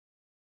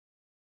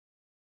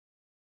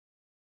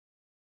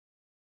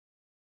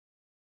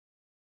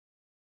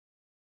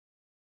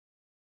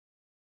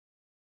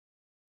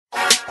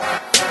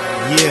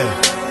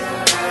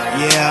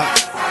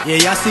Yeah,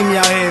 y'all see me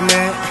out here,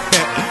 man.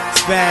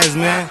 Spazz,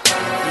 man.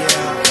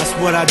 Yeah, that's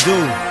what I do.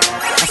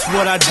 That's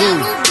what I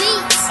do.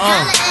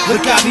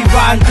 Look, I be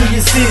riding through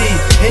your city,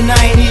 and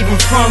I ain't even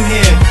from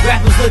here.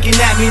 Rappers looking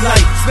at me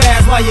like,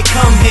 Spazz, why you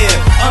come here?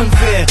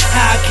 Unfair,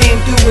 how I came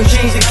through and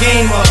changed the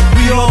game up.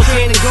 We all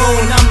train to go,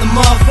 and I'm the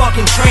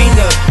motherfucking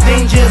trainer.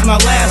 Danger is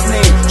my last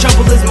name,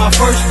 trouble is my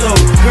first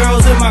though.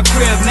 Girls in my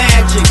crib,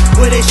 magic,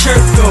 where they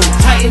shirts go.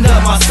 Tighten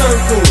up my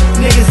circle,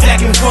 niggas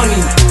acting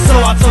funny. So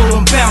I told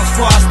them bounce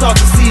before I start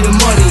to see the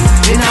money.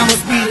 And I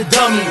must be the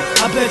dummy,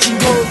 I bet you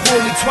won't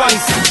fool me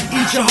twice.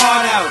 Eat your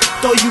heart out,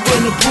 throw you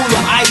in a pool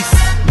of ice.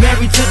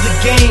 Married to the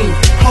game,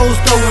 hoes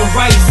throwing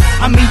rice.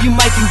 I mean, you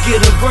might can get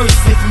a verse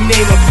if you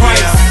name a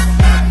price.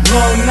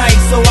 Long night,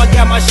 so I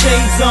got my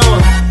shades on.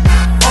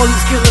 All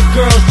these killer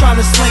girls trying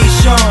to slay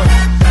Sean.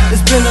 It's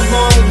been a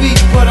long week,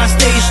 but I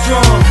stay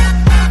strong.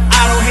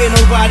 I don't hate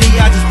nobody,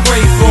 I just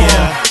pray for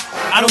them.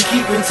 I don't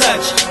keep in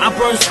touch, I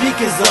burn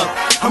speakers up.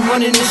 I'm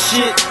running this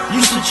shit,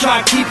 you should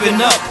try keeping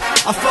up.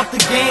 I fucked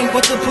the game,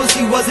 but the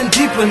pussy wasn't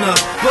deep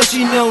enough. But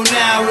she know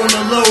now on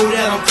the low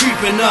that I'm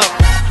creeping up.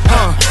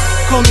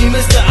 Call me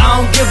mister, I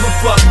don't give a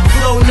fuck.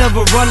 Flow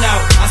never run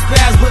out, I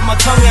spaz with my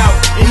tongue out.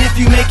 And if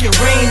you make it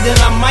rain, then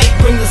I might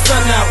bring the sun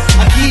out.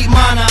 I keep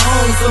mine at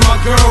home, so my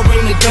girl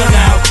bring the gun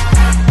out.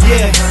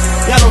 Yeah,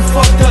 y'all done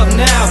fucked up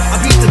now. I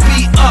beat the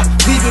beat up,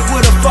 leave it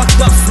with a fucked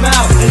up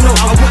smile. And no,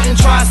 I wouldn't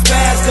try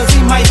Spazz, cause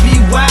he might be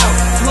wild.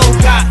 Flow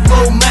got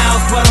low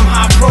mouth, but I'm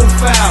high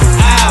profile.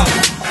 Ow,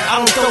 I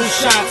don't throw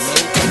shots,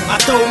 I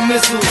throw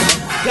missiles.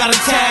 Got a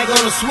tag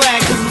on the swag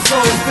cause I'm so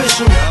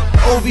official.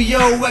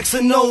 OVO, X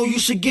and O, you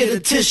should get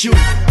a tissue.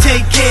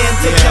 Take care and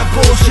take that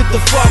bullshit the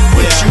fuck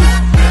with you.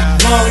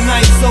 Long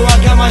night, so I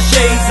got my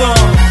shades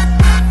on.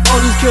 All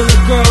these killer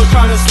girls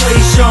trying to slay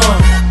Sean.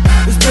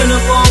 It's been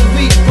a long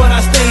week, but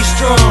I stay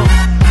strong.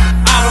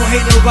 I don't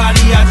hate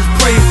nobody, I just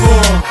pray for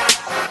them.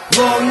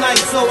 Long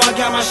night, so I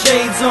got my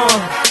shades on.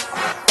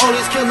 All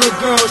these killer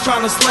girls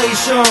trying to slay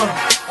Sean.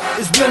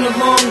 It's been a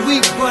long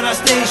week, but I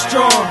stay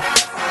strong.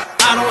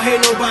 I don't hate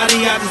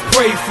nobody, I just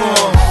pray for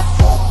them.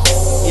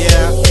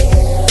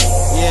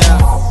 Yeah.